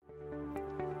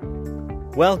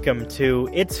Welcome to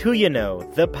It's Who You Know,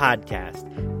 the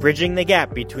podcast, bridging the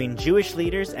gap between Jewish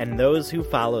leaders and those who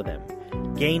follow them.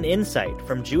 Gain insight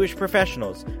from Jewish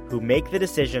professionals who make the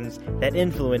decisions that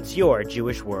influence your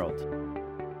Jewish world.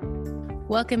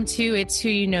 Welcome to It's Who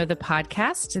You Know, the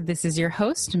podcast. This is your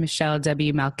host, Michelle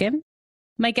W. Malkin.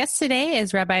 My guest today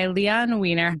is Rabbi Leon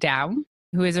Wiener Dow,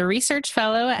 who is a research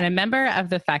fellow and a member of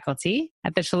the faculty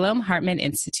at the Shalom Hartman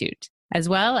Institute, as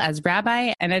well as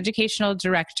rabbi and educational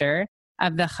director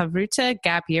of the Chavruta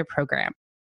Gap Year Program.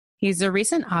 He's a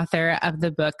recent author of the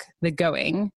book, The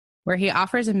Going, where he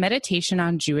offers a meditation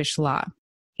on Jewish law.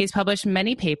 He's published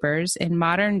many papers in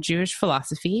modern Jewish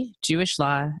philosophy, Jewish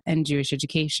law, and Jewish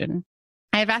education.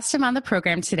 I've asked him on the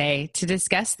program today to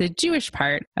discuss the Jewish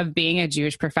part of being a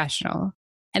Jewish professional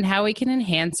and how we can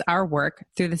enhance our work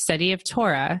through the study of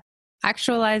Torah,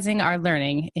 actualizing our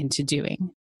learning into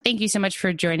doing. Thank you so much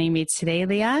for joining me today,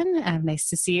 Leon. Nice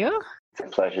to see you. It's a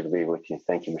pleasure to be with you.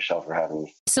 Thank you, Michelle, for having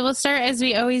me. So we'll start, as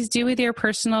we always do, with your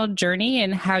personal journey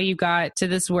and how you got to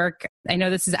this work. I know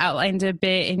this is outlined a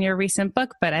bit in your recent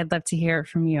book, but I'd love to hear it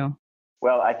from you.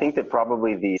 Well, I think that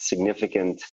probably the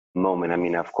significant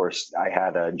moment, of course, I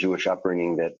had a Jewish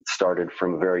upbringing that started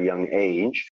from a very young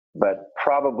age, but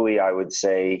probably I would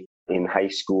say in high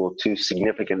school, two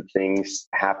significant things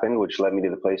happened, which led me to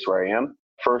the place where I am.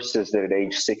 First is that at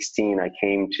age 16, I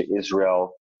came to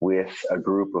Israel with a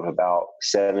group of about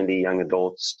 70 young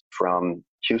adults from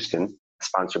Houston,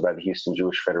 sponsored by the Houston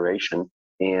Jewish Federation.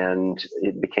 And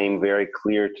it became very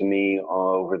clear to me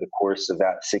over the course of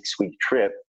that 6-week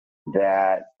trip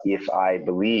that if I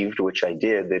believed, which I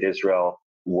did, that Israel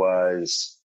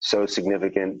was so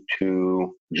significant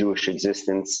to Jewish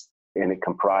existence and it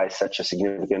comprised such a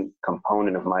significant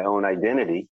component of my own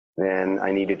identity, then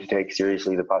I needed to take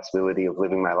seriously the possibility of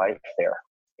living my life there.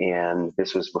 And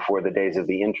this was before the days of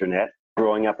the internet.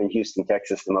 Growing up in Houston,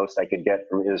 Texas, the most I could get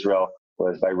from Israel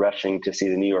was by rushing to see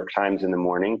the New York Times in the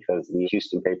morning because the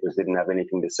Houston papers didn't have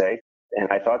anything to say. And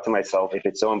I thought to myself, if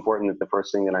it's so important that the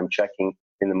first thing that I'm checking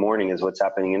in the morning is what's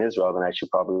happening in Israel, then I should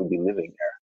probably be living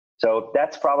there. So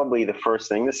that's probably the first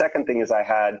thing. The second thing is I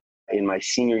had in my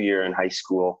senior year in high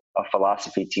school, a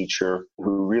philosophy teacher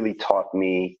who really taught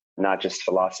me not just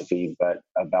philosophy, but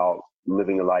about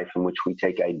living a life in which we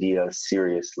take ideas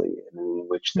seriously, and in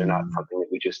which they're not something that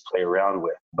we just play around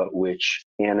with, but which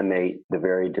animate the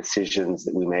very decisions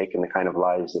that we make and the kind of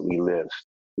lives that we live.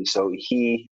 So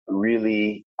he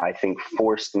really, I think,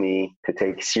 forced me to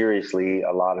take seriously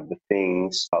a lot of the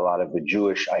things, a lot of the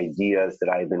Jewish ideas that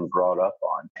I had been brought up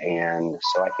on. And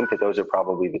so I think that those are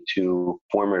probably the two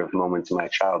formative moments in my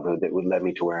childhood that would lead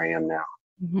me to where I am now.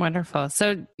 Wonderful.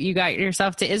 So you got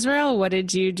yourself to Israel. What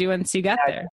did you do once you got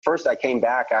there? First, I came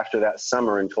back after that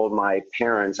summer and told my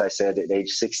parents, I said at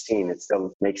age 16, it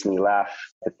still makes me laugh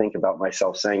to think about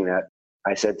myself saying that.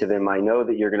 I said to them, I know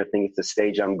that you're going to think it's the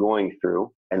stage I'm going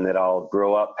through and that I'll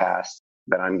grow up past,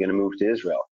 but I'm going to move to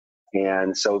Israel.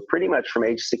 And so pretty much from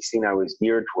age 16, I was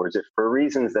geared towards it for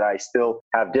reasons that I still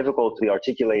have difficulty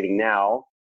articulating now.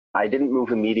 I didn't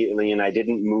move immediately, and I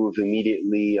didn't move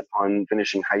immediately upon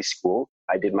finishing high school.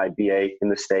 I did my BA in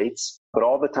the States, but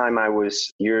all the time I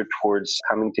was geared towards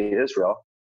coming to Israel.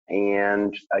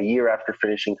 And a year after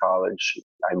finishing college,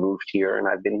 I moved here, and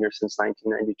I've been here since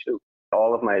 1992.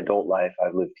 All of my adult life,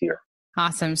 I've lived here.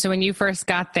 Awesome. So when you first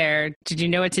got there, did you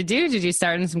know what to do? Did you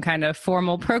start in some kind of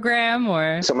formal program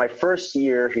or? So my first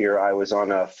year here, I was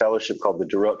on a fellowship called the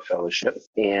Dorot Fellowship.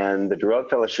 And the Dorot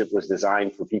Fellowship was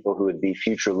designed for people who would be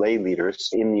future lay leaders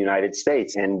in the United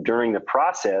States. And during the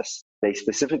process, they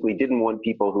specifically didn't want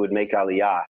people who would make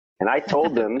Aliyah. And I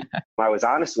told them, I was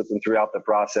honest with them throughout the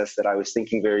process that I was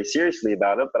thinking very seriously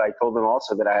about it. But I told them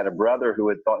also that I had a brother who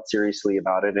had thought seriously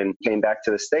about it and came back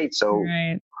to the States. So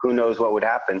Who knows what would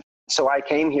happen. So I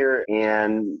came here,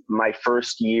 and my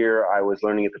first year I was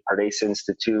learning at the Pardes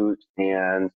Institute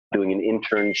and doing an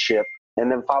internship. And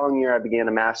then following year, I began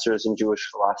a master's in Jewish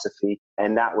philosophy.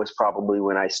 And that was probably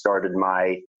when I started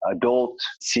my adult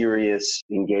serious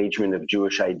engagement of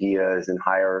Jewish ideas and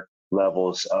higher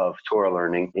levels of Torah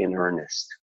learning in earnest.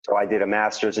 So I did a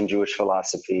master's in Jewish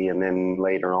philosophy. And then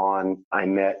later on, I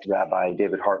met Rabbi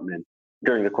David Hartman.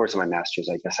 During the course of my master's,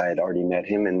 I guess I had already met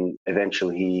him, and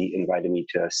eventually he invited me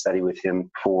to study with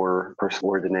him for personal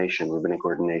ordination, rabbinic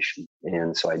ordination.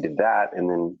 And so I did that, and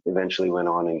then eventually went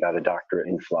on and got a doctorate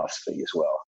in philosophy as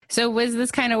well. So was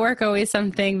this kind of work always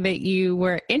something that you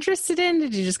were interested in?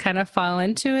 Did you just kind of fall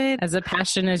into it as a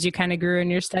passion as you kind of grew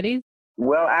in your studies?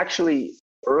 Well, actually,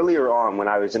 Earlier on, when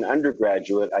I was an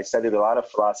undergraduate, I studied a lot of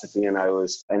philosophy, and I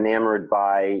was enamored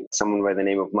by someone by the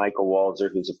name of Michael Walzer,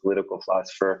 who's a political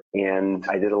philosopher. And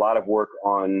I did a lot of work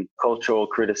on cultural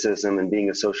criticism and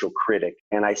being a social critic.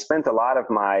 And I spent a lot of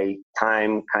my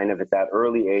time kind of at that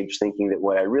early age thinking that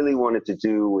what I really wanted to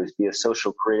do was be a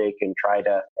social critic and try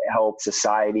to help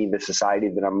society, the society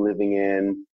that I'm living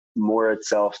in, moor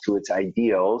itself to its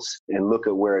ideals and look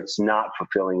at where it's not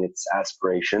fulfilling its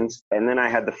aspirations. And then I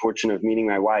had the fortune of meeting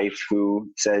my wife,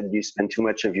 who said, you spend too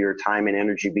much of your time and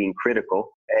energy being critical,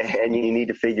 and you need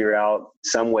to figure out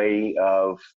some way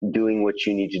of doing what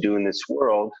you need to do in this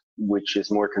world, which is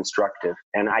more constructive.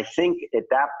 And I think at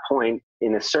that point,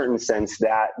 in a certain sense,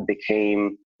 that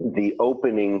became the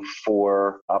opening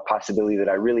for a possibility that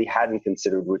I really hadn't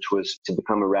considered, which was to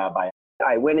become a rabbi.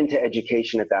 I went into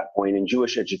education at that point, in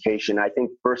Jewish education. I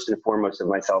think first and foremost of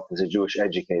myself as a Jewish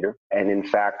educator. And in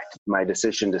fact, my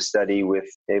decision to study with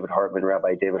David Hartman,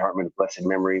 Rabbi David Hartman of blessed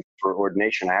memory, for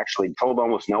ordination, I actually told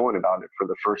almost no one about it for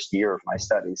the first year of my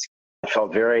studies. I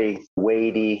felt very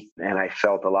weighty, and I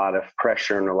felt a lot of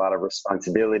pressure and a lot of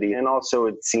responsibility. And also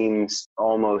it seems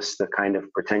almost a kind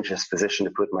of pretentious position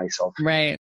to put myself in.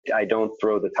 Right. I don't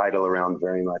throw the title around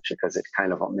very much because it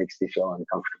kind of makes me feel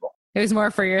uncomfortable. It was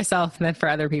more for yourself than for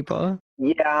other people.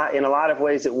 Yeah, in a lot of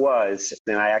ways it was.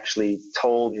 And I actually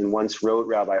told and once wrote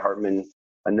Rabbi Hartman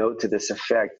a note to this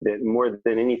effect that more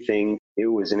than anything, it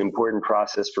was an important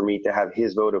process for me to have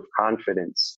his vote of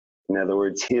confidence. In other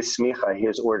words, his smicha,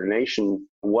 his ordination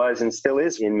was and still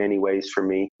is in many ways for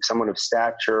me, someone of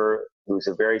stature, who's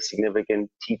a very significant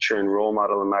teacher and role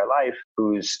model in my life,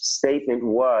 whose statement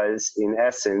was, in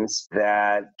essence,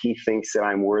 that he thinks that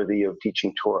I'm worthy of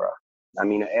teaching Torah. I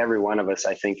mean, every one of us,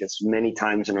 I think, as many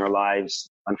times in our lives,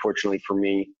 unfortunately for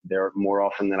me, they're more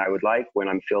often than I would like, when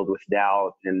I'm filled with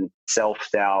doubt and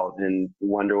self-doubt and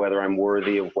wonder whether I'm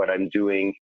worthy of what I'm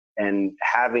doing. And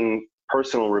having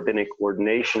personal rabbinic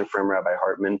ordination from Rabbi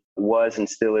Hartman was and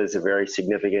still is a very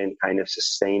significant kind of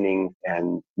sustaining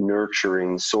and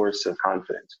nurturing source of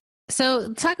confidence.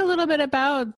 So talk a little bit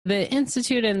about the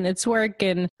Institute and its work,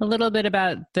 and a little bit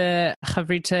about the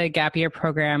Chavrita Gap Year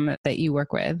program that you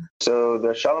work with. So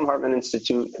the Shalom Hartman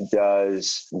Institute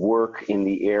does work in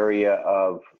the area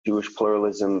of Jewish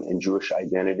pluralism and Jewish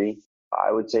identity.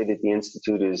 I would say that the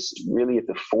Institute is really at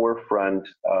the forefront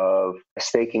of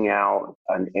staking out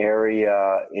an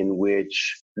area in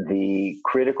which the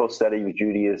critical study of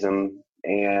Judaism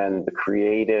and the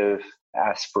creative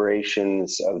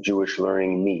aspirations of Jewish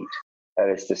learning meet. That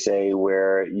is to say,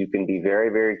 where you can be very,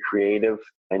 very creative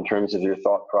in terms of your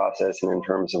thought process and in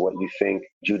terms of what you think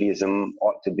Judaism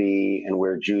ought to be and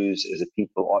where Jews as a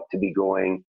people ought to be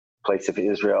going, place of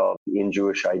Israel in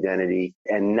Jewish identity,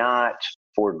 and not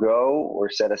forego or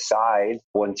set aside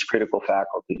one's critical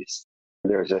faculties.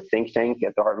 There's a think tank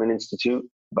at the Hartman Institute,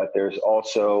 but there's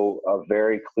also a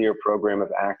very clear program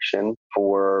of action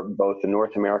for both the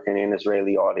North American and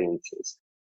Israeli audiences.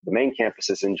 The main campus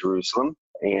is in Jerusalem,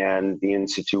 and the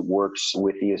Institute works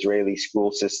with the Israeli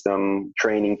school system,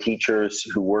 training teachers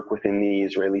who work within the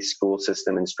Israeli school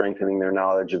system and strengthening their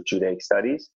knowledge of Judaic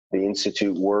studies. The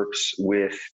Institute works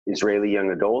with Israeli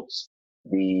young adults.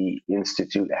 The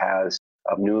Institute has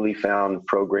a newly found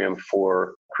program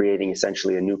for creating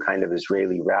essentially a new kind of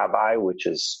Israeli rabbi, which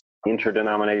is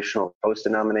interdenominational,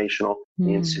 post-denominational.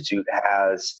 The Institute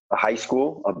has a high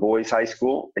school, a boys' high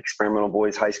school, experimental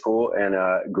boys' high school, and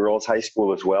a girls' high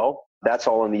school as well. That's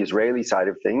all on the Israeli side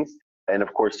of things. And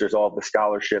of course, there's all the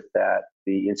scholarship that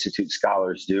the Institute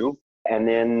scholars do. And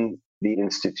then the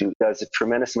Institute does a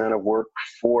tremendous amount of work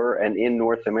for and in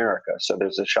North America. So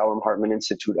there's a Shalom Hartman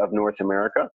Institute of North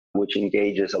America, which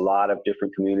engages a lot of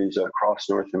different communities across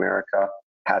North America,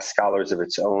 has scholars of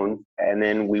its own. And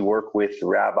then we work with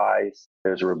rabbis.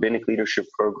 There's a rabbinic leadership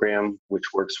program, which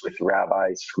works with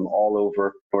rabbis from all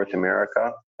over North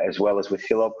America, as well as with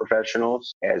Hillel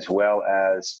professionals, as well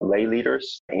as lay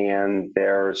leaders. And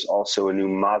there's also a new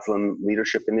Muslim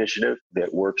leadership initiative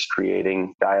that works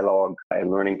creating dialogue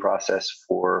and learning process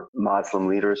for Muslim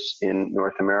leaders in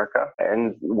North America,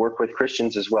 and work with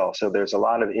Christians as well. So there's a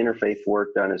lot of interfaith work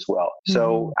done as well.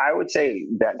 So I would say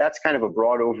that that's kind of a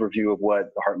broad overview of what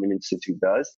the Hartman Institute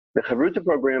does. The Chavruta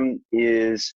program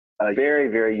is a very,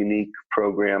 very unique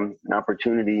program, an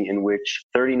opportunity in which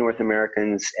 30 North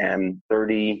Americans and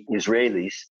 30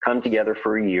 Israelis come together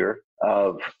for a year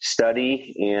of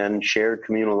study and shared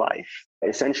communal life.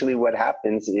 Essentially what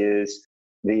happens is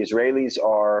the Israelis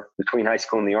are between high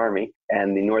school and the army,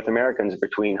 and the North Americans are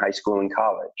between high school and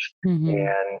college.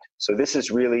 And so this is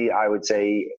really, I would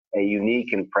say, a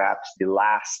unique and perhaps the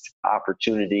last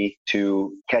opportunity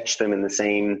to catch them in the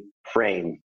same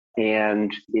frame.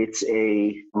 And it's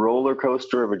a roller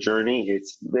coaster of a journey.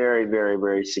 It's very, very,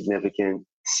 very significant.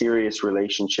 Serious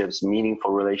relationships,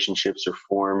 meaningful relationships are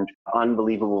formed.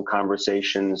 Unbelievable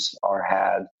conversations are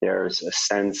had. There's a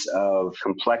sense of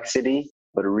complexity,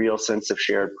 but a real sense of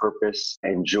shared purpose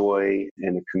and joy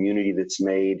and a community that's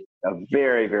made. A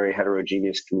very, very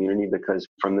heterogeneous community, because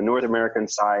from the North American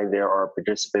side, there are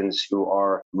participants who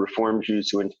are Reform Jews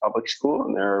who went to public school,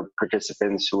 and there are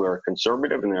participants who are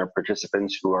conservative, and there are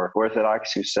participants who are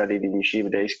Orthodox who studied in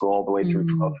yeshiva day school all the way through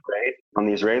 12th grade. On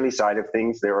the Israeli side of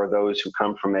things, there are those who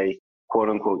come from a quote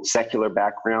unquote secular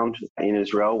background in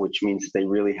Israel, which means that they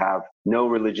really have no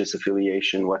religious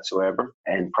affiliation whatsoever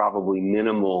and probably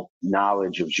minimal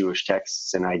knowledge of Jewish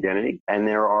texts and identity. And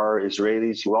there are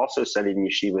Israelis who also studied in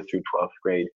yeshiva through 12th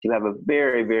grade. You have a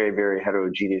very, very, very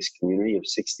heterogeneous community of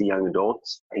 60 young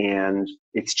adults, and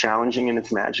it's challenging and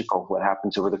it's magical what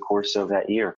happens over the course of that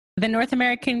year. The North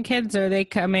American kids, are they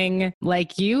coming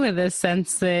like you in the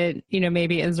sense that,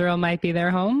 maybe Israel might be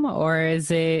their home, or is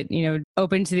it,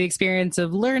 open to the experience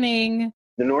of learning?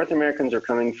 The North Americans are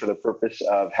coming for the purpose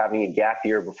of having a gap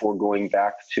year before going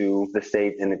back to the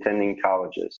States and attending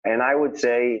colleges. And I would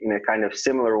say, in a kind of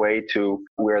similar way to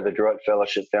where the Druid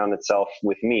Fellowship found itself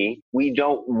with me, we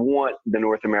don't want the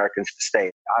North Americans to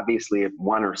stay. Obviously, if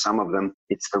one or some of them,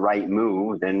 it's the right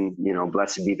move, then,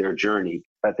 blessed be their journey.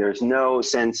 But there's no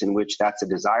sense in which that's a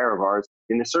desire of ours.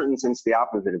 In a certain sense, the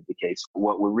opposite is the case.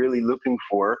 What we're really looking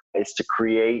for is to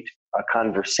create a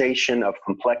conversation of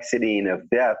complexity and of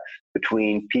depth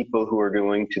between people who are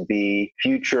going to be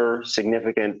future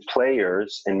significant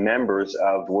players and members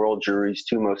of world Jewry's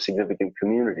two most significant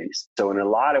communities. So in a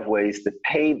lot of ways, the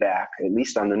payback, at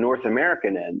least on the North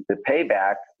American end, the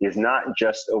payback is not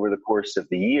just over the course of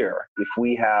the year. If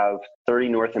we have 30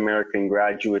 North American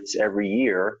graduates every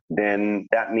year, then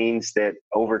that means that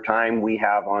over time we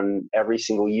have on every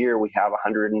single year, we have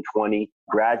 120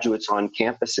 graduates on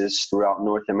campuses throughout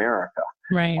North America.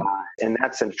 Right. And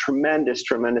that's a tremendous,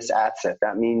 tremendous asset.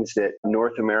 That means that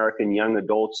North American young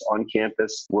adults on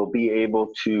campus will be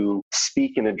able to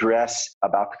speak and address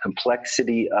about the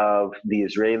complexity of the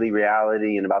Israeli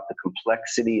reality and about the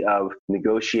complexity of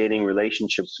negotiating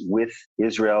relationships with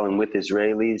Israel and with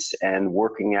Israelis and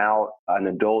working out an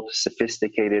adult,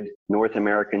 sophisticated North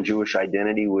American Jewish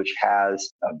identity, which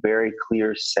has a very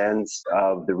clear sense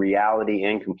of the reality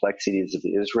and complexities of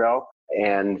Israel.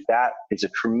 And that is a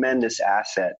tremendous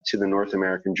asset to the North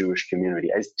American Jewish community,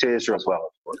 to Israel as well,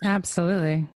 of course.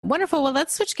 Absolutely. Wonderful. Well,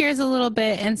 let's switch gears a little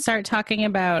bit and start talking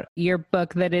about your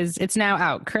book it's now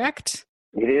out, correct?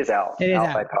 It is out. It is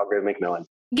out by Paul Macmillan.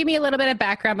 Give me a little bit of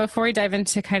background before we dive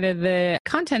into kind of the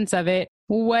contents of it.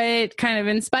 What kind of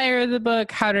inspired the book?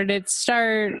 How did it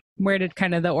start? Where did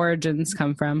kind of the origins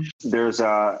come from? There's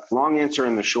a long answer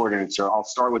and the short answer. I'll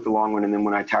start with the long one, and then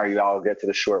when I tire you, I'll get to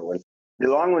the short one. The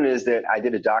long one is that I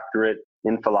did a doctorate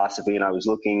in philosophy, and I was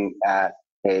looking at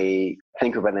a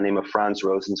thinker by the name of Franz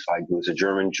Rosenzweig, who was a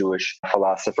German Jewish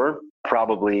philosopher.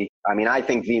 I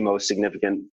think the most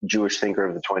significant Jewish thinker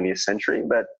of the 20th century,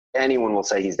 but anyone will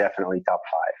say he's definitely top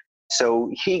 5. So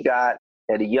he got,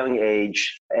 at a young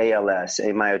age, ALS,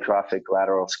 amyotrophic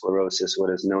lateral sclerosis,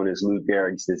 what is known as Lou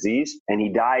Gehrig's disease, and he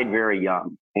died very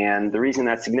young. And the reason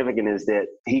that's significant is that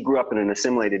he grew up in an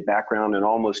assimilated background and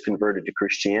almost converted to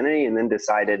Christianity, and then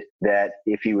decided that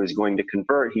if he was going to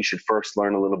convert, he should first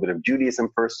learn a little bit of Judaism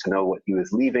first to know what he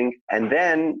was leaving. And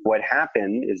then what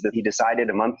happened is that he decided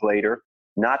a month later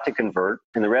not to convert.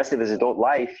 And the rest of his adult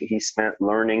life, he spent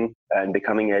learning and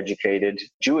becoming educated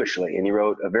Jewishly. And he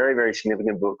wrote a very, very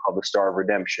significant book called The Star of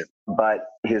Redemption. But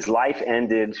his life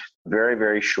ended very,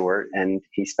 very short. And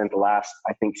he spent the last,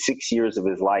 6 years of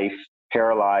his life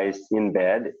paralyzed in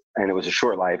bed. And it was a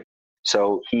short life.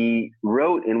 So he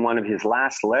wrote in one of his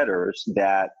last letters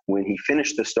that when he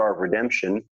finished The Star of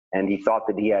Redemption, and he thought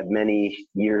that he had many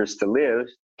years to live,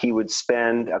 he would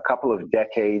spend a couple of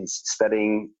decades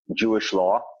studying Jewish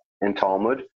law and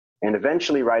Talmud, and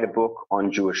eventually write a book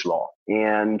on Jewish law.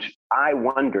 And I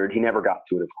wondered, he never got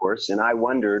to it, of course, and I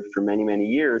wondered for many, many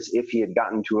years, if he had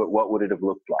gotten to it, what would it have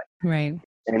looked like? Right.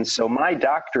 And so my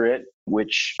doctorate,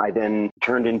 which I then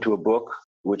turned into a book,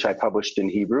 which I published in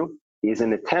Hebrew, is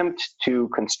an attempt to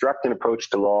construct an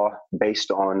approach to law based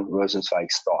on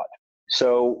Rosenzweig's thought.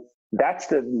 So that's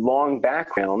the long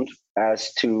background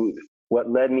as to what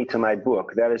led me to my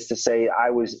book. That is to say, I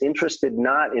was interested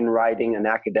not in writing an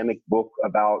academic book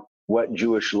about what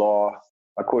Jewish law,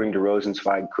 according to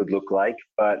Rosenzweig, could look like,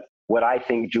 but what I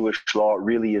think Jewish law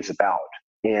really is about.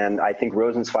 And I think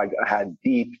Rosenzweig had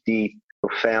deep, deep,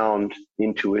 profound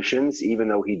intuitions, even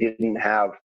though he didn't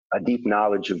have a deep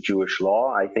knowledge of Jewish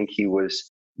law. I think he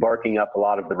was barking up a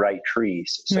lot of the right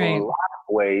trees. So Right. in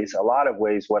a lot of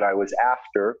ways, what I was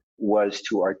after was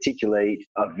to articulate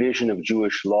a vision of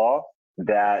Jewish law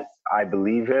that I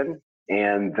believe in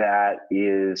and that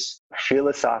is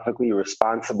philosophically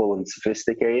responsible and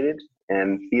sophisticated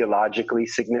and theologically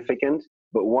significant,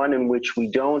 but one in which we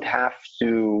don't have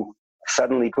to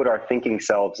suddenly put our thinking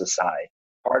selves aside.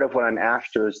 Part of what I'm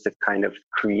after is to kind of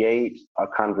create a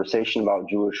conversation about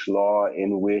Jewish law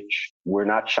in which we're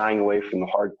not shying away from the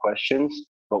hard questions,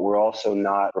 but we're also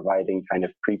not providing kind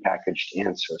of prepackaged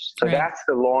answers. So Right. that's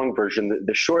the long version.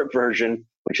 The short version,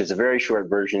 which is a very short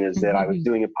version, is that I was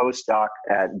doing a postdoc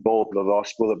at both the law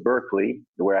school at Berkeley,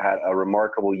 where I had a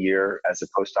remarkable year as a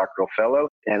postdoctoral fellow,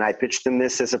 and I pitched them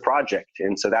this as a project.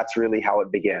 And so that's really how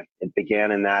it began. It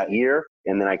began in that year,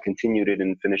 and then I continued it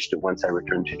and finished it once I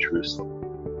returned to Jerusalem.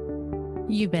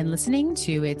 You've been listening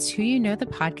to It's Who You Know, the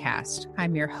podcast.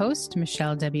 I'm your host,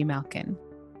 Michelle W. Malkin.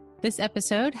 This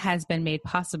episode has been made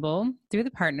possible through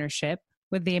the partnership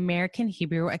with the American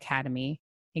Hebrew Academy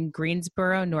in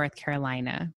Greensboro, North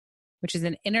Carolina, which is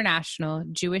an international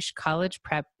Jewish college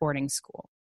prep boarding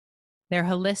school. Their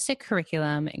holistic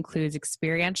curriculum includes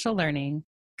experiential learning,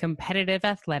 competitive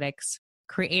athletics,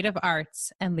 creative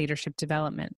arts, and leadership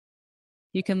development.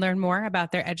 You can learn more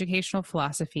about their educational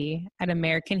philosophy at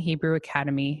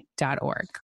AmericanHebrewAcademy.org.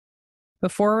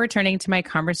 Before returning to my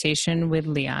conversation with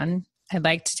Leon, I'd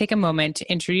like to take a moment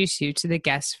to introduce you to the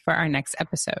guest for our next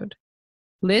episode.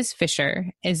 Liz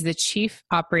Fisher is the Chief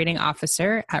Operating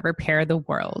Officer at Repair the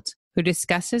World, who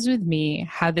discusses with me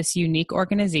how this unique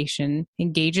organization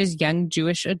engages young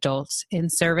Jewish adults in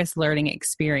service learning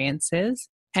experiences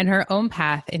and her own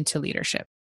path into leadership.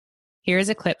 Here's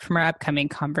a clip from our upcoming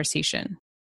conversation.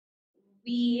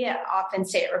 We often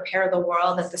say at Repair the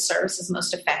World that the service is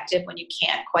most effective when you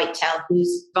can't quite tell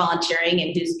who's volunteering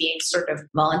and who's being sort of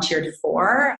volunteered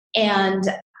for. And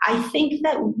I think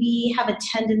that we have a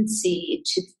tendency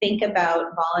to think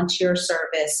about volunteer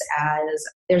service as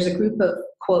there's a group of,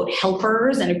 quote,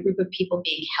 helpers and a group of people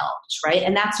being helped, right?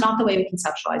 And that's not the way we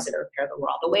conceptualize it at Repair the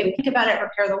World. The way we think about it at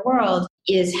Repair the World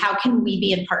is how can we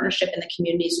be in partnership in the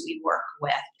communities we work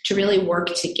with to really work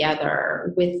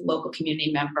together with local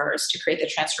community members to create the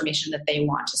transformation that they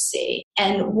want to see.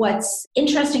 And what's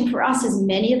interesting for us is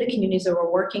many of the communities that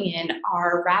we're working in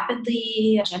are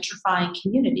rapidly gentrifying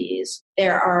communities.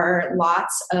 There are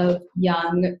lots of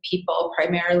young people,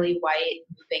 primarily white,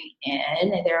 moving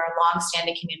in. There are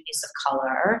longstanding communities of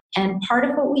color. And part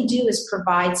of what we do is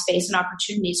provide space and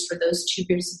opportunities for those two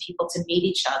groups of people to meet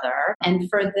each other and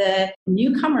for the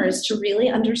newcomers to really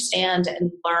understand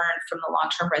and learn from the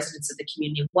long-term residents of the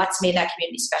community what's made that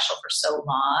community special for so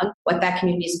long, what that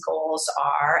community's goals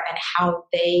are, and how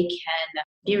they can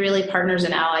be really partners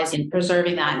and allies in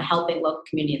preserving that and helping local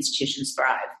community institutions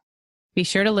thrive. Be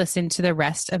sure to listen to the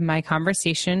rest of my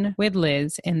conversation with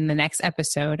Liz in the next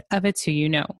episode of It's Who You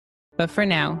Know. But for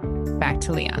now, back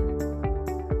to Leon.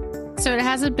 So it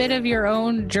has a bit of your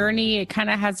own journey. It kind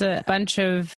of has a bunch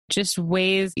of just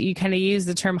ways you kind of use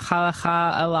the term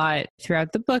halacha a lot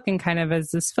throughout the book and kind of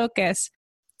as this focus.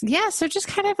 Yeah, so just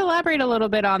kind of elaborate a little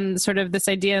bit on sort of this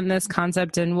idea and this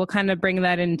concept, and we'll kind of bring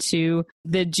that into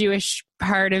the Jewish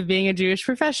part of being a Jewish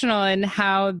professional and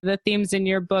how the themes in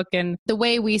your book and the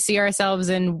way we see ourselves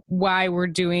and why we're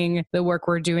doing the work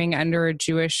we're doing under a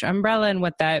Jewish umbrella and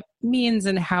what that means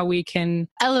and how we can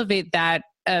elevate that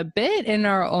a bit in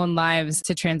our own lives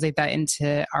to translate that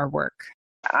into our work.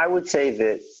 I would say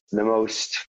that the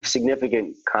most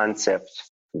significant concept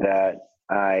that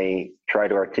I try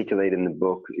to articulate in the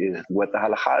book is what the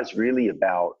halakha is really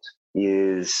about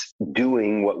is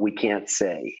doing what we can't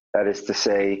say. That is to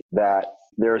say that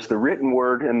there's the written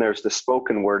word and there's the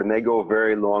spoken word, and they go a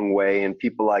very long way. And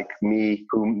people like me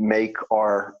who make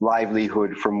our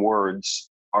livelihood from words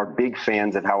are big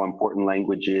fans of how important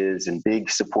language is and big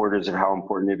supporters of how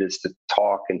important it is to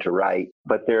talk and to write.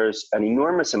 But there's an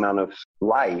enormous amount of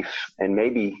life, and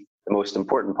maybe the most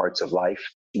important parts of life,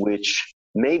 which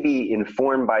may be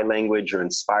informed by language or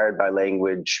inspired by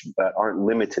language, but aren't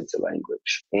limited to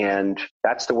language. And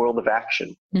that's the world of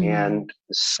action. Mm-hmm. And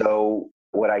so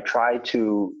what I try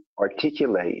to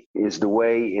articulate is the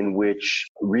way in which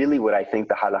really what I think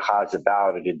the halakha is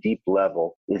about at a deep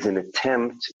level is an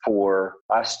attempt for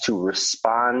us to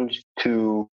respond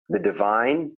to the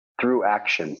divine through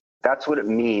action. That's what it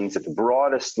means at the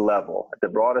broadest level. At the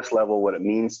broadest level, what it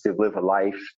means to live a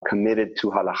life committed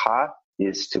to halakha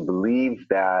is to believe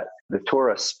that the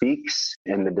Torah speaks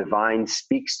and the divine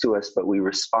speaks to us, but we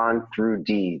respond through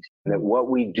deed. That what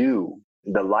we do,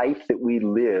 the life that we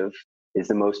live, is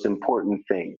the most important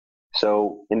thing.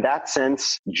 So in that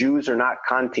sense, Jews are not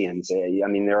Kantians. I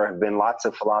mean, there have been lots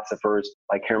of philosophers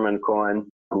like Hermann Cohen,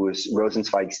 who was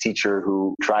Rosenzweig's teacher,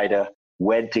 who try to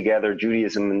wed together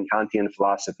Judaism and Kantian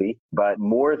philosophy. But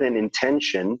more than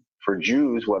intention, for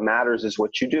Jews, what matters is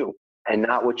what you do and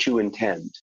not what you intend.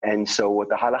 And so what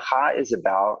the halakha is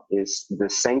about is the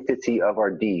sanctity of our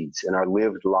deeds and our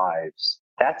lived lives.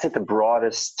 That's at the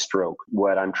broadest stroke,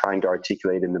 what I'm trying to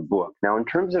articulate in the book. Now, in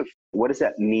terms of what does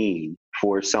that mean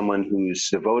for someone who's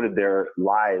devoted their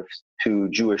lives to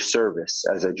Jewish service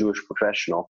as a Jewish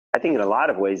professional, I think in a lot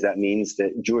of ways that means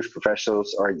that Jewish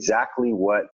professionals are exactly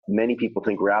what many people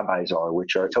think rabbis are,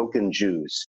 which are token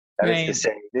Jews. That is to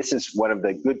say, this is one of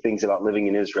the good things about living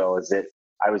in Israel, is that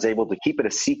I was able to keep it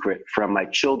a secret from my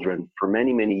children for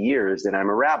many, many years that I'm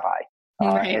a rabbi.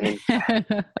 And you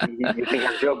think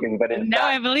I'm joking, but in fact,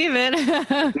 I believe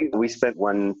it. we spent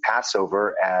one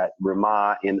Passover at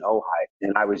Ramah in Ojai,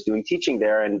 and I was doing teaching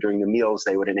there, and during the meals,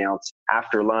 they would announce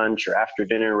after lunch or after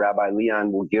dinner, Rabbi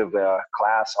Leon will give a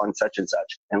class on such and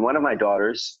such. And one of my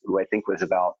daughters, who I think was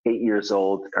about 8 years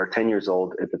old or 10 years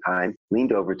old at the time,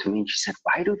 leaned over to me and she said,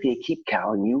 "Why do they keep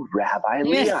calling you Rabbi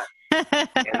Leon?"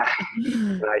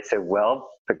 And I said, "Well,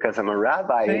 because I'm a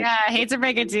rabbi." Yeah, I hate to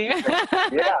break it to you.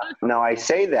 Yeah. Now, I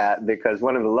say that because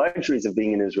one of the luxuries of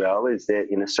being in Israel is that,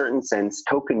 in a certain sense,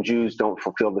 token Jews don't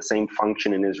fulfill the same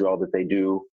function in Israel that they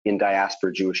do in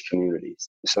diaspora Jewish communities.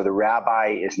 So the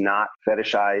rabbi is not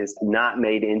fetishized, not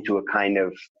made into a kind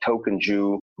of token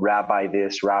Jew, rabbi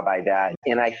this, rabbi that.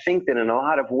 And I think that in a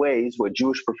lot of ways, what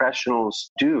Jewish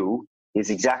professionals do is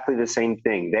exactly the same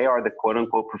thing. They are the quote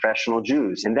unquote professional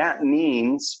Jews. And that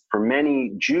means for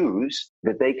many Jews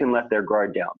that they can let their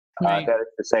guard down. That is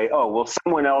to say, oh, well,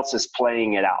 someone else is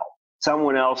playing it out.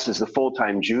 Someone else is the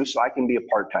full-time Jew, so I can be a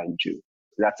part-time Jew.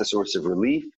 That's a source of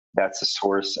relief. That's a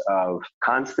source of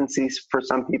constancy for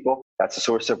some people. That's a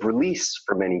source of release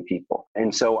for many people.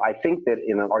 And so I think that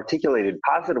articulated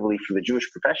positively for the Jewish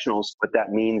professionals, what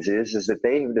that means is that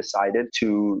they have decided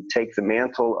to take the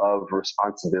mantle of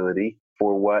responsibility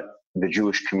for what the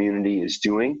Jewish community is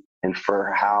doing and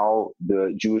for how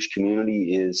the Jewish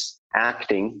community is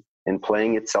acting and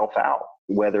playing itself out,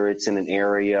 whether it's in an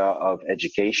area of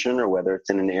education or whether it's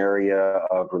in an area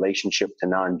of relationship to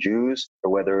non-Jews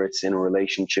or whether it's in a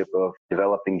relationship of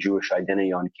developing Jewish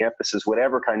identity on campuses,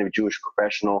 whatever kind of Jewish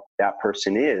professional that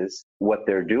person is, what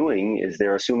they're doing is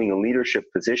they're assuming a leadership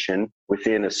position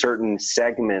within a certain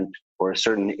segment or a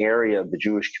certain area of the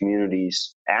Jewish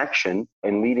community's action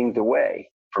and leading the way.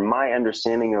 From my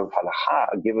understanding of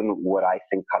halakha, given what I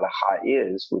think halakha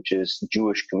is, which is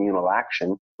Jewish communal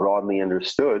action, broadly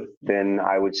understood, then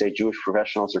I would say Jewish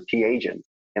professionals are key agents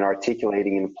in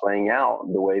articulating and playing out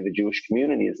the way the Jewish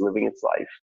community is living its life.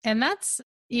 And that's,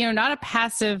 not a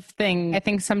passive thing. I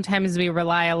think sometimes we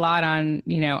rely a lot on,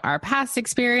 our past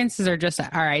experiences or just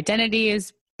our identity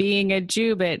as being a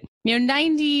Jew, but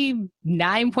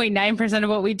 99.9% of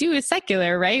what we do is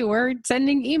secular, right? We're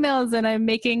sending emails and I'm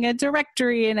making a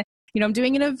directory and, I'm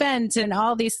doing an event and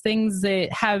all these things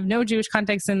that have no Jewish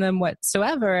context in them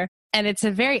whatsoever. And it's a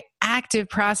very active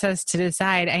process to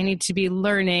decide I need to be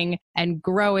learning and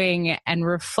growing and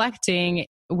reflecting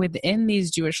within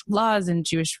these Jewish laws and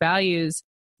Jewish values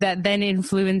that then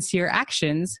influence your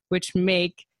actions, which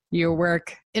make your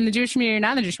work in the Jewish community or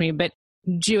not in the Jewish community, but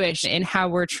Jewish in how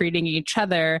we're treating each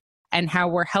other and how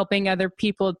we're helping other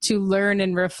people to learn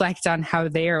and reflect on how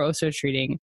they are also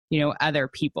treating, other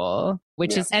people,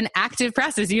 which is an active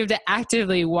process. You have to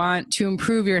actively want to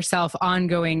improve yourself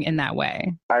ongoing in that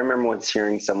way. I remember once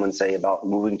hearing someone say about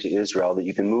moving to Israel, that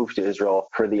you can move to Israel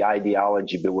for the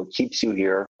ideology, but what keeps you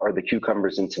here are the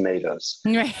cucumbers and tomatoes.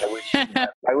 Right.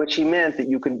 By which he meant that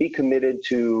you can be committed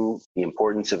to the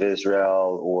importance of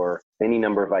Israel or any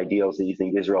number of ideals that you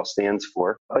think Israel stands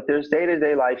for. But there's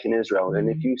day-to-day life in Israel. And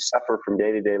if you suffer from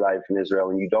day-to-day life in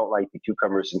Israel and you don't like the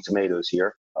cucumbers and tomatoes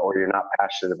here, or you're not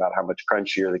passionate about how much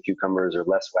crunchier the cucumbers or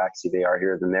less waxy they are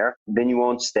here than there, then you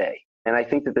won't stay. And I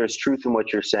think that there's truth in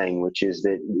what you're saying, which is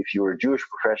that if you're a Jewish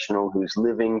professional who's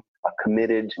living a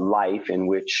committed life in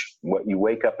which what you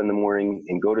wake up in the morning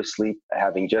and go to sleep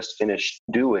having just finished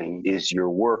doing is your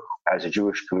work as a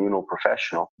Jewish communal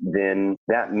professional, then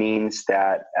that means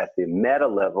that at the meta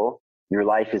level, your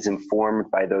life is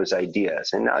informed by those ideas.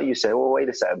 And now you say, well, wait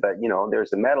a second, but there's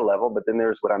the meta level, but then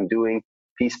there's what I'm doing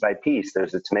piece by piece.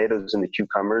 There's the tomatoes and the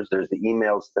cucumbers. There's the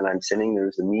emails that I'm sending.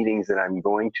 There's the meetings that I'm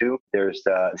going to. There's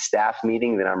the staff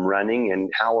meeting that I'm running.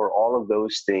 And how are all of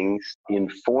those things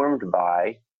informed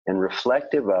by and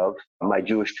reflective of my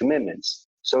Jewish commitments?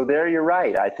 So there you're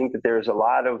right. I think that there's a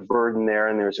lot of burden there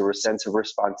and there's a sense of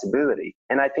responsibility.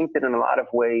 And I think that in a lot of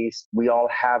ways, we all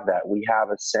have that. We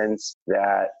have a sense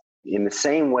that In the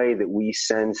same way that we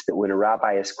sense that when a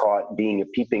rabbi is caught being a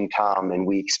peeping Tom and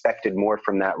we expected more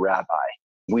from that rabbi,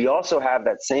 we also have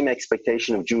that same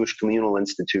expectation of Jewish communal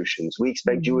institutions. We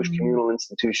expect Jewish communal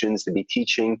institutions to be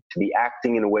teaching, to be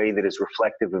acting in a way that is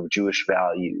reflective of Jewish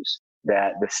values,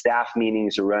 that the staff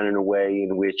meetings are run in a way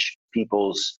in which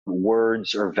people's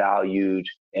words are valued,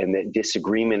 and that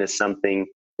disagreement is something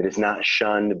that is not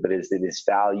shunned, but that is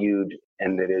valued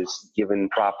and that is given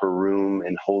proper room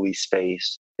and holy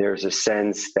space. There's a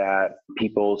sense that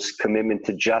people's commitment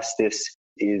to justice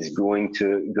is going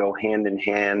to go hand in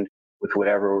hand with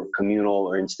whatever communal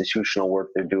or institutional work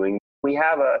they're doing. We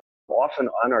have a often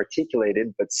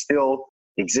unarticulated but still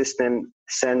existent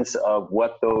sense of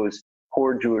what those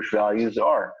core Jewish values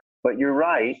are. But you're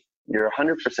right, you're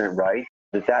 100% right,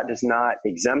 that does not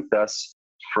exempt us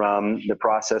from the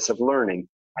process of learning.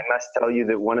 I must tell you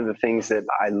that one of the things that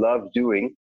I love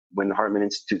doing when the Hartman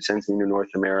Institute sends me to North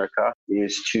America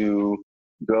is to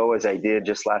go, as I did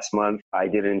just last month. I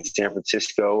did it in San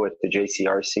Francisco at the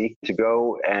JCRC, to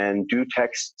go and do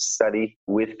text study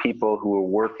with people who are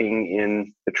working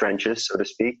in the trenches, so to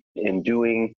speak, and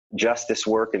doing justice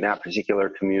work in that particular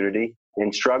community,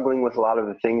 and struggling with a lot of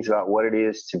the things about what it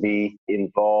is to be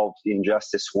involved in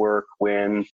justice work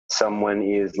when someone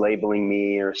is labeling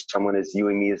me or someone is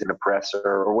viewing me as an oppressor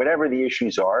or whatever the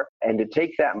issues are, and to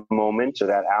take that moment or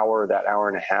that hour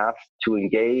and a half to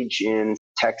engage in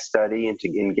text study and to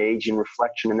engage in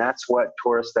reflection. And that's what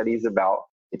Torah study is about.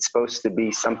 It's supposed to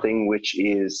be something which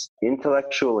is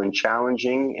intellectual and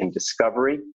challenging and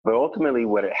discovery, but ultimately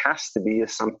what it has to be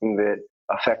is something that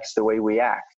affects the way we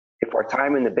act. If our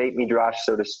time in the Beit Midrash,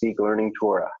 so to speak, learning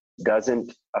Torah,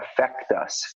 doesn't affect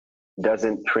us,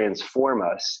 doesn't transform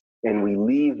us, and we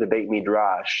leave the Beit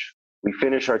Midrash, we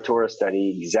finish our Torah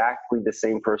study exactly the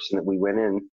same person that we went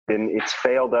in, then it's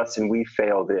failed us and we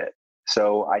failed it.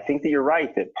 So I think that you're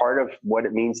right, that part of what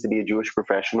it means to be a Jewish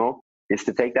professional is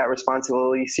to take that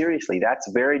responsibility seriously. That's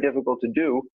very difficult to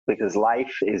do because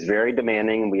life is very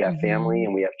demanding, and we have family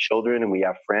and we have children and we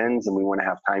have friends and we want to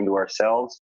have time to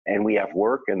ourselves, and we have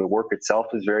work, and the work itself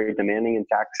is very demanding and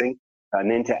taxing. And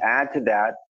then to add to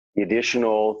that, the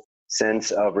additional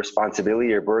sense of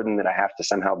responsibility or burden that I have to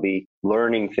somehow be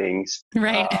learning things,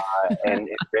 right? And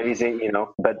raising,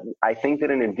 but I think that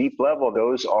in a deep level,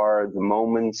 those are the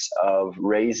moments of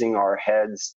raising our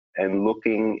heads and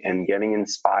looking and getting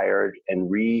inspired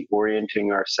and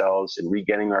reorienting ourselves and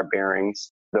regetting our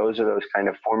bearings. Those are those kind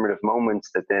of formative moments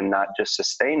that then not just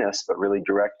sustain us, but really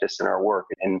direct us in our work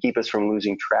and keep us from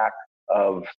losing track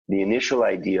of the initial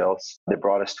ideals that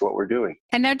brought us to what we're doing.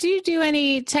 And now, do you do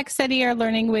any text study or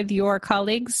learning with your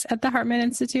colleagues at the Hartman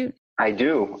Institute? I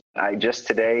do. I just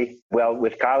today,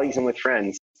 with colleagues and with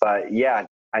friends. But yeah,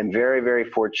 I'm very, very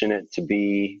fortunate to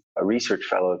be a research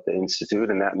fellow at the Institute.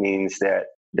 And that means that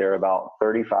there are about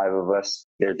 35 of us.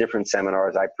 There are different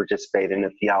seminars. I participate in a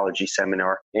theology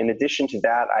seminar. In addition to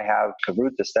that, I have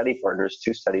Chavruta study partners,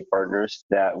 2 study partners,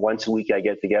 that once a week I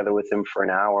get together with them for an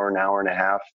hour and a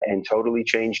half, and totally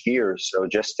change gears. So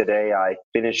just today, I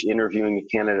finished interviewing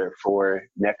a candidate for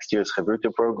next year's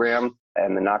Chavruta program,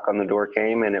 and the knock on the door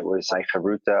came, and it was my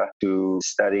Chavruta to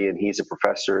study, and he's a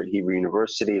professor at Hebrew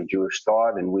University of Jewish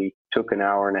Thought, and we took an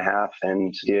hour and a half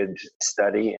and did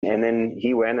study. And then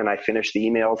he went, and I finished the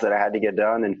emails that I had to get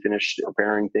done and finished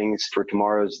preparing things for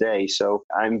tomorrow's day. So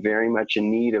I'm very much in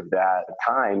need of that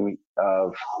time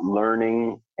of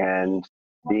learning and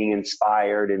being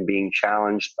inspired and being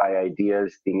challenged by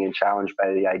ideas, being challenged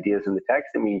by the ideas in the text,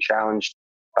 and being challenged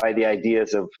by the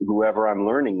ideas of whoever I'm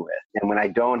learning with. And when I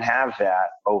don't have that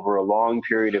over a long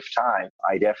period of time,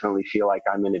 I definitely feel like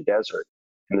I'm in a desert,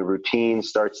 and the routine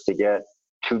starts to get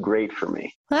too great for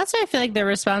me. Well, that's why I feel like the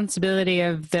responsibility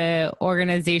of the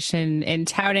organization in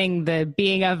touting the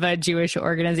being of a Jewish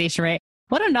organization, right?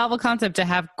 What a novel concept to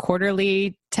have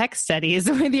quarterly text studies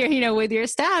with your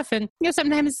staff. And,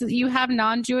 sometimes you have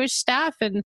non-Jewish staff,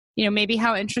 and, maybe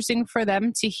how interesting for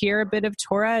them to hear a bit of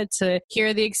Torah, to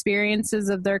hear the experiences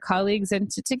of their colleagues, and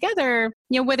to together,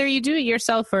 whether you do it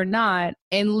yourself or not,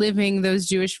 and living those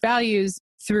Jewish values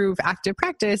through active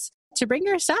practice, to bring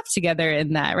your staff together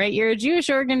in that, right? You're a Jewish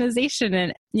organization,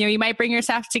 and, you might bring your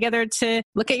staff together to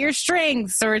look at your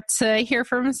strengths or to hear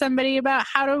from somebody about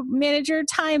how to manage your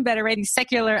time better, right? These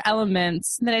secular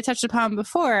elements that I touched upon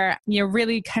before,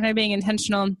 really kind of being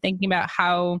intentional and thinking about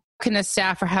how can a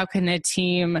staff or how can a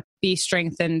team be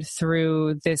strengthened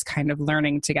through this kind of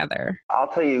learning together? I'll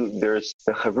tell you, there's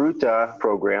the Chavruta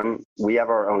program. We have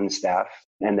our own staff,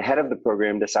 and the head of the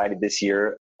program decided this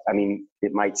year,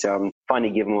 it might sound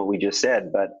funny given what we just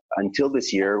said, but until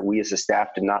this year, we as a staff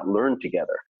did not learn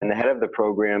together. And the head of the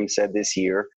program said this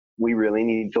year, we really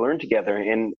need to learn together.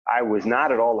 And I was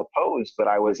not at all opposed, but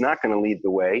I was not going to lead the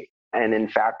way. And in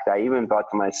fact, I even thought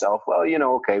to myself, well,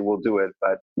 okay, we'll do it.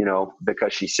 But,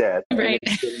 because she said, Right.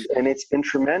 And it's been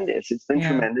tremendous. It's been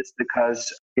tremendous because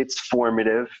it's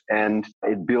formative and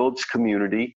it builds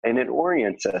community and it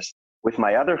orients us. With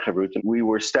my other chavrut, we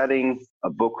were studying a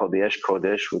book called the Esh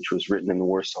Kodesh, which was written in the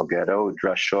Warsaw Ghetto,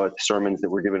 drashot, sermons that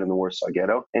were given in the Warsaw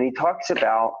Ghetto. And he talks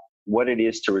about what it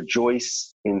is to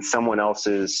rejoice in someone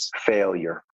else's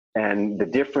failure and the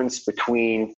difference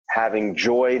between having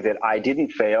joy that I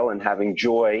didn't fail and having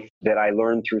joy that I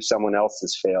learned through someone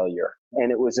else's failure.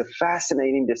 And it was a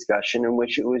fascinating discussion in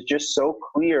which it was just so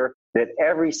clear that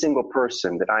every single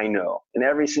person that I know and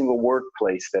every single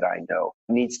workplace that I know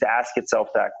needs to ask itself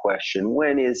that question.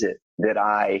 When is it that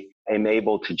I am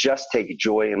able to just take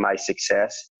joy in my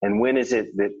success? And when is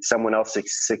it that someone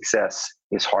else's success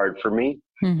is hard for me?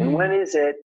 Mm-hmm. And when is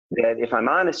it that if I'm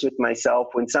honest with myself,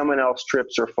 when someone else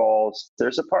trips or falls,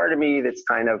 there's a part of me that's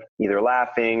kind of either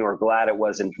laughing or glad it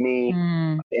wasn't me.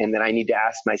 And then I need to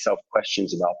ask myself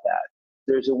questions about that.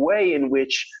 There's a way in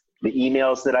which the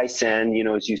emails that I send,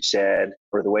 as you said,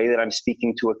 or the way that I'm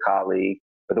speaking to a colleague,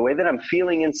 or the way that I'm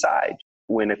feeling inside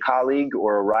when a colleague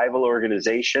or a rival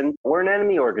organization or an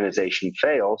enemy organization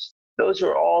fails, those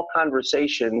are all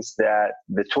conversations that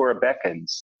the Torah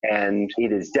beckons. And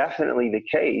it is definitely the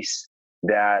case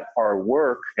that our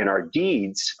work and our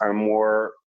deeds are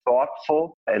more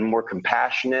thoughtful and more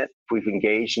compassionate if we've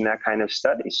engaged in that kind of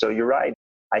study. So you're right.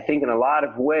 I think in a lot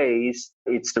of ways,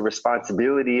 it's the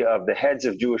responsibility of the heads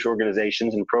of Jewish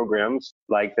organizations and programs,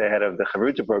 like the head of the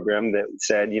Chavruta program that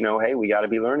said, hey, we got to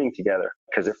be learning together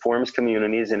because it forms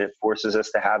communities and it forces us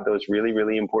to have those really,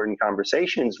 really important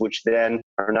conversations, which then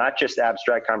are not just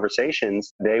abstract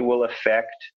conversations. They will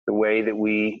affect the way that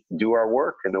we do our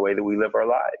work and the way that we live our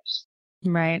lives.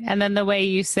 Right. And then the way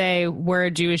you say we're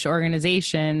a Jewish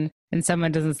organization and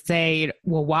someone doesn't say,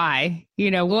 well, why?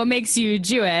 What makes you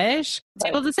Jewish? It's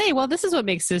able to say, well, this is what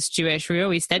makes us Jewish.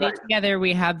 We study together.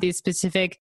 We have these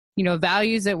specific,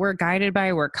 values that we're guided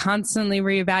by. We're constantly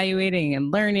reevaluating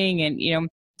and learning. And,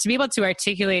 to be able to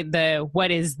articulate what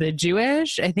is the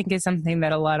Jewish, I think is something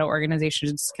that a lot of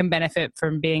organizations can benefit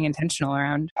from being intentional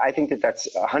around. I think that's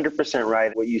 100%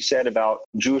 right. What you said about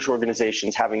Jewish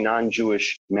organizations having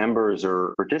non-Jewish members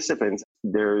or participants,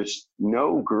 there's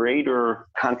no greater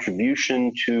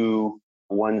contribution to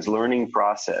one's learning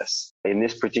process, in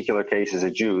this particular case as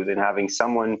a Jew, than having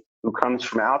someone who comes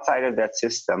from outside of that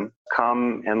system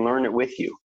come and learn it with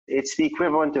you. It's the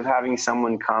equivalent of having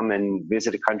someone come and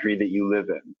visit a country that you live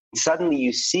in. Suddenly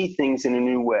you see things in a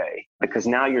new way because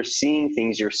now you're seeing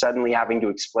things. You're suddenly having to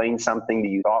explain something that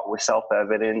you thought was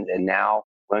self-evident. And now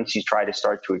once you try to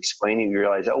start to explain it, you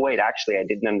realize, oh, wait, actually, I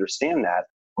didn't understand that.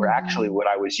 Or actually what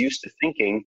I was used to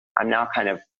thinking, I'm now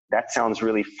that sounds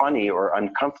really funny or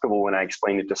uncomfortable when I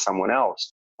explain it to someone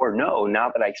else. Or no,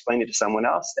 now that I explained it to someone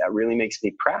else, that really makes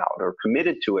me proud or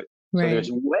committed to it. Right. So there's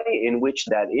a way in which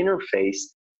that interface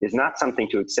is not something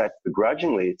to accept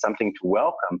begrudgingly. It's something to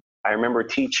welcome. I remember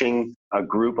teaching a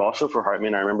group also for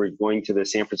Hartman. I remember going to the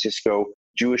San Francisco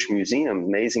Jewish Museum,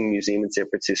 amazing museum in San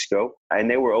Francisco,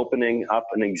 and they were opening up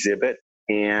an exhibit.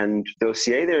 And the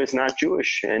dossier there is not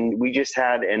Jewish. And we just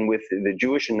had, and with the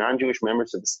Jewish and non-Jewish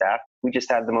members of the staff, we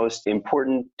just had the most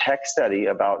important tech study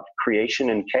about creation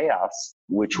and chaos,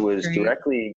 which was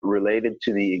directly related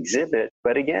to the exhibit.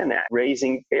 But again,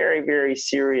 raising very, very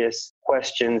serious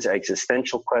questions,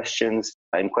 existential questions,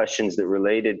 and questions that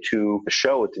related to the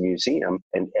show at the museum.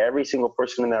 And every single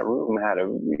person in that room had a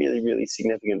really, really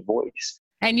significant voice.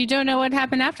 And you don't know what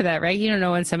happened after that, right? You don't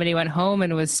know when somebody went home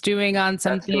and was stewing on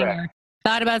something or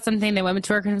thought about something. They went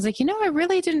to work and was like, I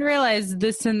really didn't realize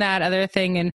this and that other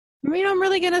thing. And, I'm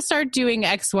really going to start doing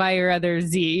X, Y, or other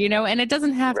Z, and it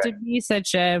doesn't have to be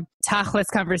such a tachlis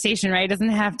conversation, right? It doesn't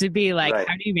have to be like,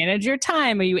 how do you manage your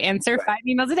time? Or you answer 5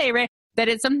 emails a day, right? That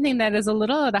it's something that is a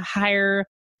little at a higher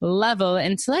level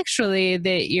intellectually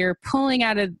that you're pulling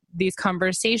out of these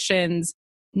conversations,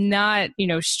 not,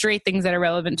 straight things that are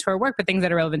relevant to our work, but things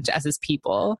that are relevant to us as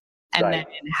people. And then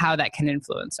how that can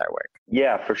influence our work.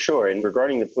 Yeah, for sure. And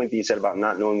regarding the point that you said about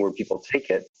not knowing where people take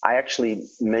it, I actually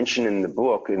mentioned in the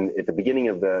book, at the beginning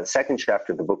of the second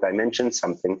chapter of the book, I mentioned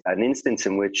an instance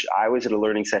in which I was at a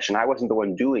learning session. I wasn't the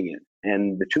one doing it.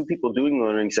 And the two people doing the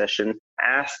learning session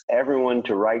asked everyone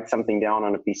to write something down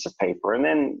on a piece of paper. And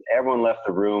then everyone left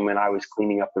the room and I was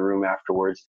cleaning up the room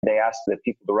afterwards. They asked the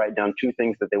people to write down 2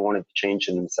 things that they wanted to change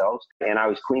in themselves. And I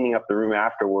was cleaning up the room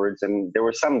afterwards. And there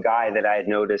was some guy that I had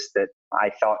noticed that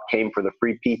I thought came for the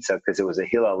free pizza because it was a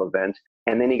Hillel event.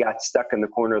 And then he got stuck in the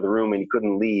corner of the room and he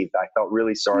couldn't leave. I felt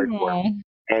really sorry for him.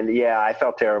 And yeah, I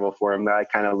felt terrible for him.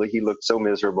 He looked so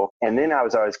miserable. And then I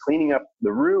was cleaning up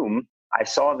the room. I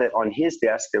saw that on his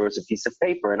desk, there was a piece of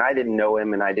paper, and I didn't know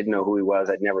him and I didn't know who he was.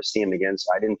 I'd never see him again.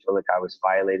 So I didn't feel like I was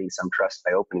violating some trust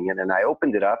by opening it. And I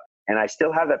opened it up, and I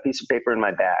still have that piece of paper in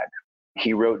my bag.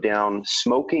 He wrote down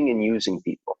smoking and using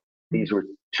people. These were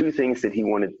two things that he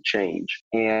wanted to change.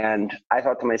 And I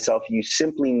thought to myself, you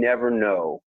simply never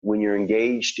know when you're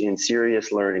engaged in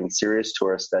serious learning, serious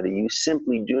Torah study. You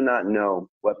simply do not know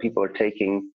what people are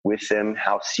taking with them,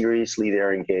 how seriously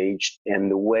they're engaged,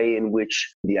 and the way in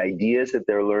which the ideas that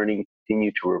they're learning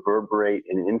continue to reverberate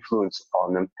and influence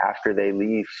upon them after they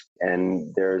leave.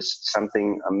 And there's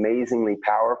something amazingly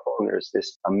powerful, and there's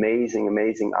this amazing,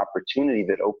 amazing opportunity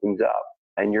that opens up.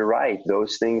 And you're right,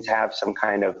 those things have some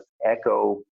kind of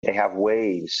echo. They have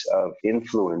waves of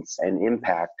influence and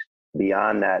impact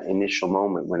beyond that initial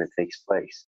moment when it takes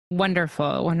place.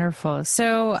 Wonderful, wonderful.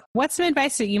 So what's some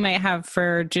advice that you might have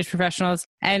for Jewish professionals,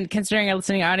 and considering our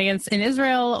listening audience in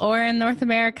Israel or in North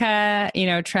America,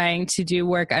 trying to do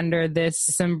work under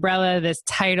this umbrella, this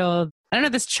title,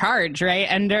 this charge,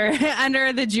 right?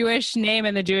 Under the Jewish name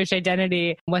and the Jewish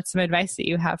identity. What's some advice that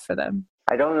you have for them?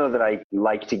 I don't know that I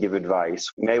like to give advice.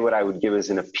 Maybe what I would give is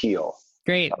an appeal.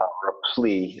 Great. Or a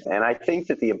plea. And I think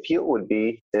that the appeal would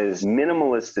be, as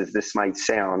minimalist as this might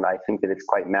sound, I think that it's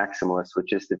quite maximalist,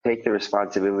 which is to take the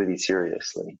responsibility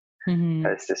seriously. Mm-hmm.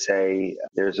 As to say,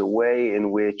 there's a way in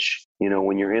which,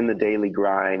 when you're in the daily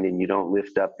grind and you don't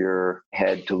lift up your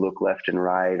head to look left and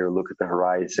right or look at the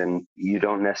horizon, you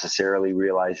don't necessarily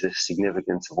realize the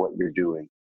significance of what you're doing.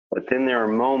 But then there are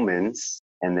moments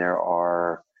and there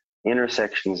are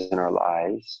intersections in our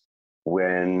lives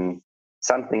when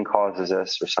something causes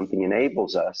us or something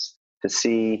enables us to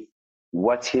see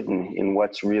what's hidden in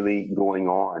what's really going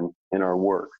on in our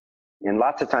work. And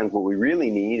lots of times what we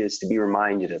really need is to be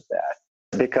reminded of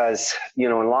that. Because,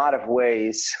 in a lot of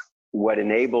ways, what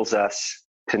enables us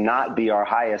to not be our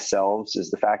highest selves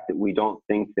is the fact that we don't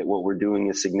think that what we're doing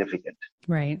is significant.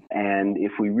 Right. And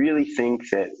if we really think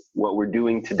that what we're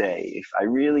doing today, if I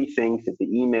really think that the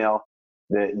email,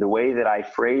 the way that I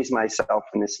phrase myself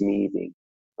in this meeting,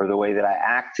 or the way that I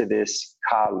act to this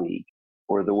colleague,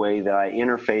 or the way that I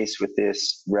interface with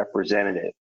this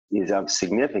representative is of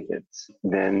significance,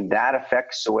 then that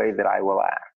affects the way that I will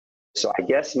act. So I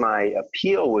guess my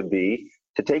appeal would be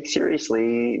to take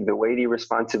seriously the weighty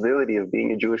responsibility of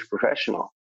being a Jewish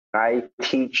professional. I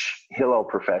teach Hillel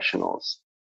professionals.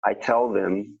 I tell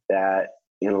them that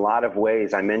in a lot of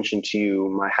ways, I mentioned to you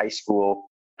my high school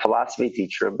philosophy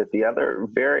teacher, but the other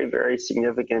very, very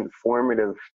significant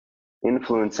formative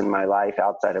influence in my life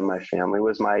outside of my family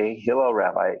was my Hillel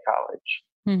rabbi at college.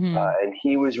 Mm-hmm. And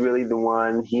he was really the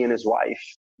one, he and his wife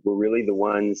were really the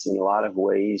ones in a lot of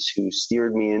ways who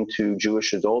steered me into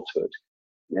Jewish adulthood.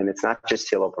 And it's not just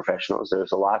Hillel professionals.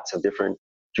 There's lots of different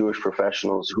Jewish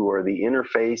professionals who are the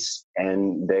interface,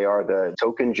 and they are the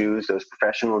token Jews, those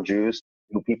professional Jews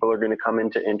who people are going to come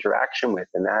into interaction with.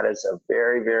 And that is a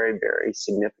very, very, very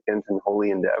significant and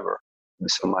holy endeavor.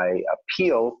 So my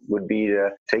appeal would be to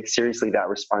take seriously that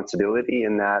responsibility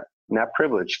and that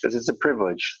privilege, because it's a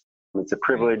privilege. It's a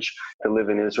privilege to live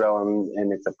in Israel,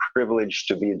 and it's a privilege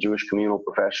to be a Jewish communal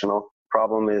professional.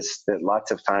 Problem is that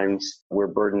lots of times we're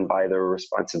burdened by the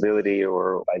responsibility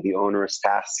or by the onerous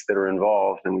tasks that are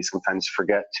involved, and we sometimes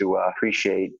forget to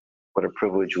appreciate what a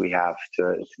privilege we have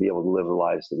to be able to live the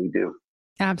lives that we do.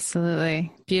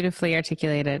 Absolutely. Beautifully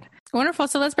articulated. Wonderful.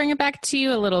 So let's bring it back to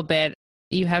you a little bit.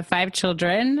 You have 5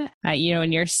 children.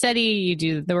 In your study, you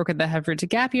do the work with the Havrut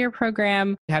Gap Year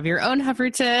program. You have your own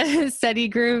Havrut study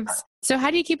groups. So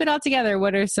how do you keep it all together?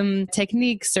 What are some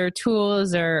techniques or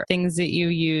tools or things that you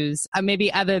use,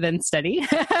 maybe other than study,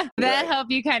 that help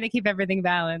you kind of keep everything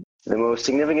balanced? The most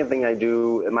significant thing I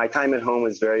do, my time at home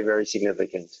is very, very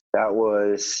significant. That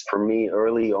was, for me,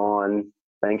 early on,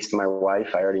 thanks to my wife.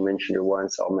 I already mentioned her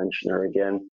once. I'll mention her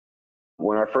again.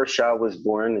 When our first child was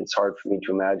born, it's hard for me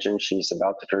to imagine. She's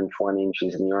about to turn 20 and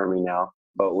she's in the Army now.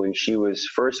 But when she was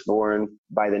first born,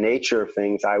 by the nature of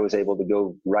things, I was able to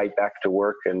go right back to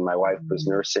work, and my wife was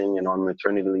nursing and on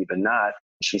maternity leave and not.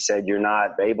 She said, you're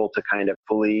not able to kind of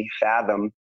fully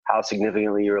fathom how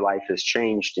significantly your life has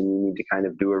changed, and you need to kind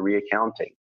of do a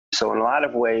reaccounting. So in a lot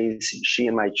of ways, she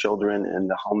and my children and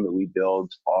the home that we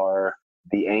build are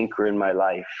the anchor in my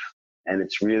life. And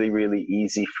it's really, really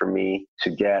easy for me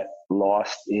to get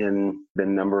lost in the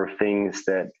number of things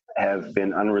that have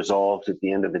been unresolved at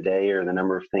the end of the day, or the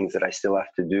number of things that I still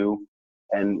have to do.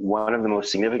 And one of the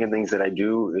most significant things that I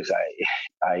do is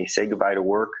I say goodbye to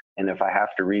work. And if I have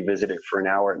to revisit it for an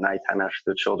hour at nighttime after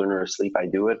the children are asleep, I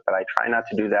do it. But I try not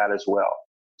to do that as well.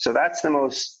 So that's the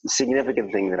most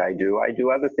significant thing that I do. I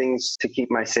do other things to keep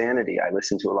my sanity. I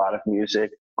listen to a lot of music.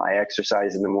 I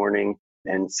exercise in the morning.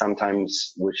 And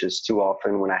sometimes, which is too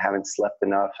often, when I haven't slept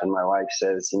enough and my wife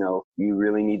says, you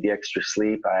really need the extra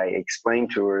sleep, I explain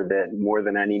to her that more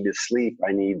than I need to sleep,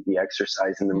 I need the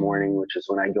exercise in the morning, which is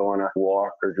when I go on a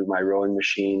walk or do my rowing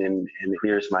machine and it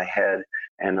clears my head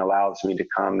and allows me to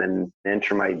come and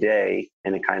enter my day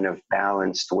in a kind of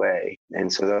balanced way.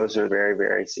 And so those are very,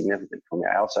 very significant for me.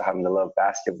 I also happen to love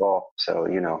basketball. So,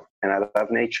 and I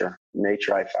love nature.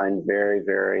 Nature I find very,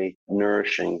 very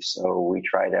nourishing. So we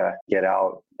try to get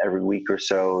out every week or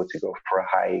so to go for a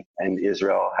hike. And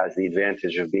Israel has the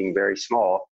advantage of being very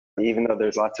small. Even though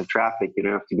there's lots of traffic, you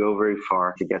don't have to go very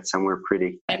far to get somewhere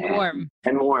pretty. And warm.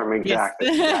 And warm, exactly.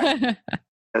 Yes. Exactly.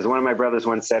 As one of my brothers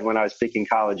once said when I was picking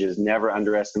colleges, never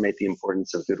underestimate the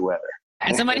importance of good weather.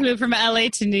 As someone who moved from LA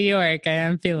to New York, I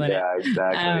am feeling it. Yeah,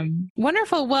 exactly.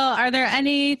 Wonderful. Well, are there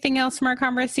anything else from our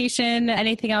conversation?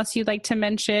 Anything else you'd like to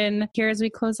mention here as we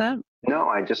close up? No,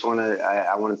 I just want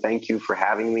to thank you for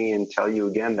having me and tell you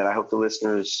again that I hope the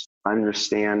listeners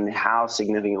understand how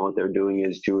significant what they're doing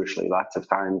is Jewishly. Lots of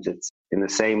times it's in the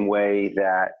same way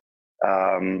that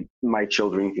my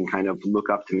children can kind of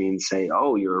look up to me and say,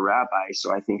 oh, you're a rabbi.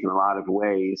 So I think in a lot of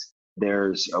ways,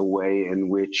 there's a way in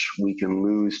which we can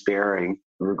lose bearing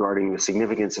regarding the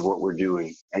significance of what we're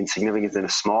doing, and significance at a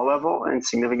small level and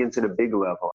significance at a big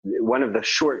level. One of the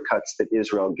shortcuts that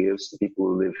Israel gives to people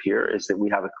who live here is that we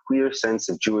have a clear sense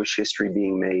of Jewish history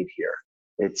being made here.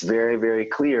 It's very, very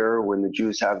clear when the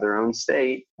Jews have their own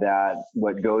state that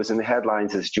what goes in the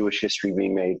headlines is Jewish history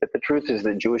being made. But the truth is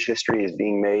that Jewish history is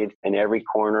being made in every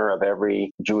corner of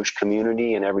every Jewish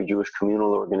community and every Jewish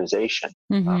communal organization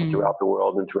throughout the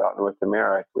world and throughout North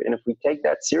America. And if we take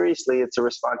that seriously, it's a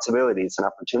responsibility. It's an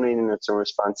opportunity and it's a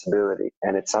responsibility.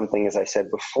 And it's something, as I said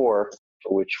before,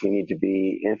 for which we need to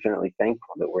be infinitely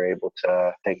thankful that we're able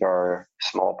to take our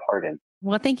small part in.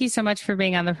 Well, thank you so much for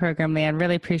being on the program, Leanne.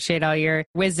 Really appreciate all your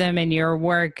wisdom and your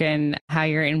work and how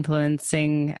you're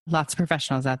influencing lots of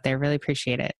professionals out there. Really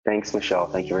appreciate it. Thanks, Michelle.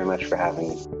 Thank you very much for having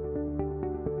me.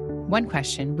 One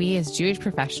question we as Jewish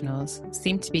professionals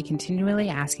seem to be continually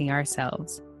asking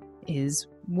ourselves is,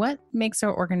 what makes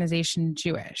our organization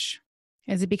Jewish?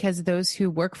 Is it because those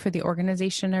who work for the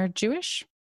organization are Jewish?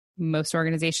 Most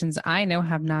organizations I know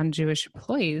have non-Jewish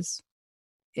employees.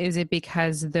 Is it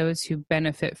because those who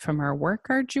benefit from our work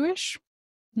are Jewish?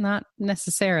 Not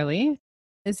necessarily.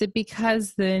 Is it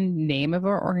because the name of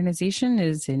our organization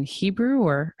is in Hebrew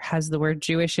or has the word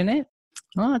Jewish in it?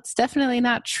 Well, it's definitely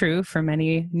not true for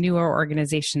many newer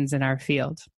organizations in our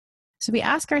field. So we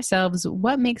ask ourselves,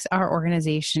 what makes our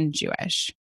organization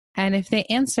Jewish? And if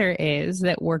the answer is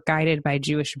that we're guided by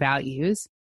Jewish values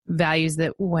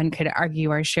that one could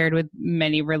argue are shared with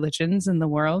many religions in the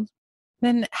world,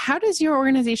 then how does your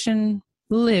organization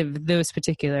live those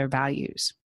particular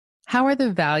values? How are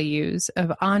the values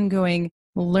of ongoing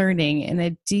learning in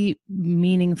a deep,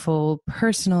 meaningful,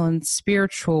 personal, and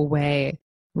spiritual way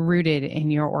rooted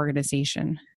in your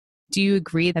organization? Do you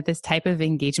agree that this type of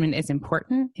engagement is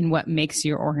important in what makes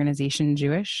your organization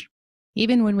Jewish?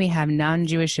 Even when we have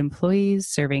non-Jewish employees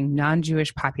serving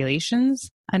non-Jewish populations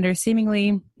under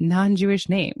seemingly non-Jewish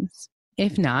names?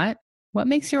 If not, what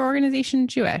makes your organization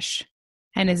Jewish?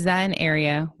 And is that an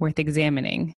area worth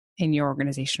examining in your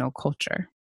organizational culture?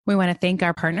 We want to thank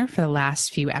our partner for the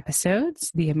last few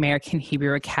episodes, the American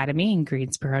Hebrew Academy in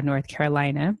Greensboro, North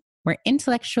Carolina, where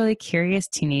intellectually curious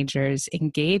teenagers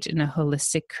engage in a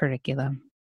holistic curriculum.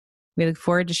 We look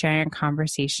forward to sharing a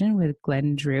conversation with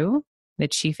Glenn Drew, the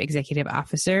Chief Executive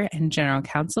Officer and General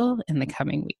Counsel, in the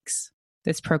coming weeks.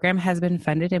 This program has been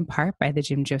funded in part by the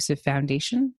Jim Joseph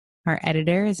Foundation. Our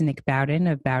editor is Nick Bowden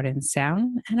of Bowden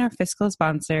Sound, and our fiscal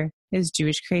sponsor is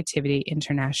Jewish Creativity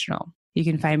International. You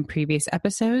can find previous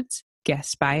episodes,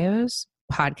 guest bios,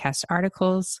 podcast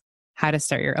articles, how to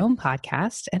start your own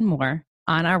podcast, and more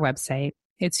on our website.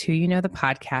 It's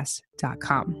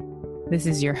whoyouknowthepodcast.com. This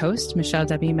is your host, Michelle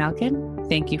W. Malkin.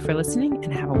 Thank you for listening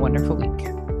and have a wonderful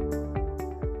week.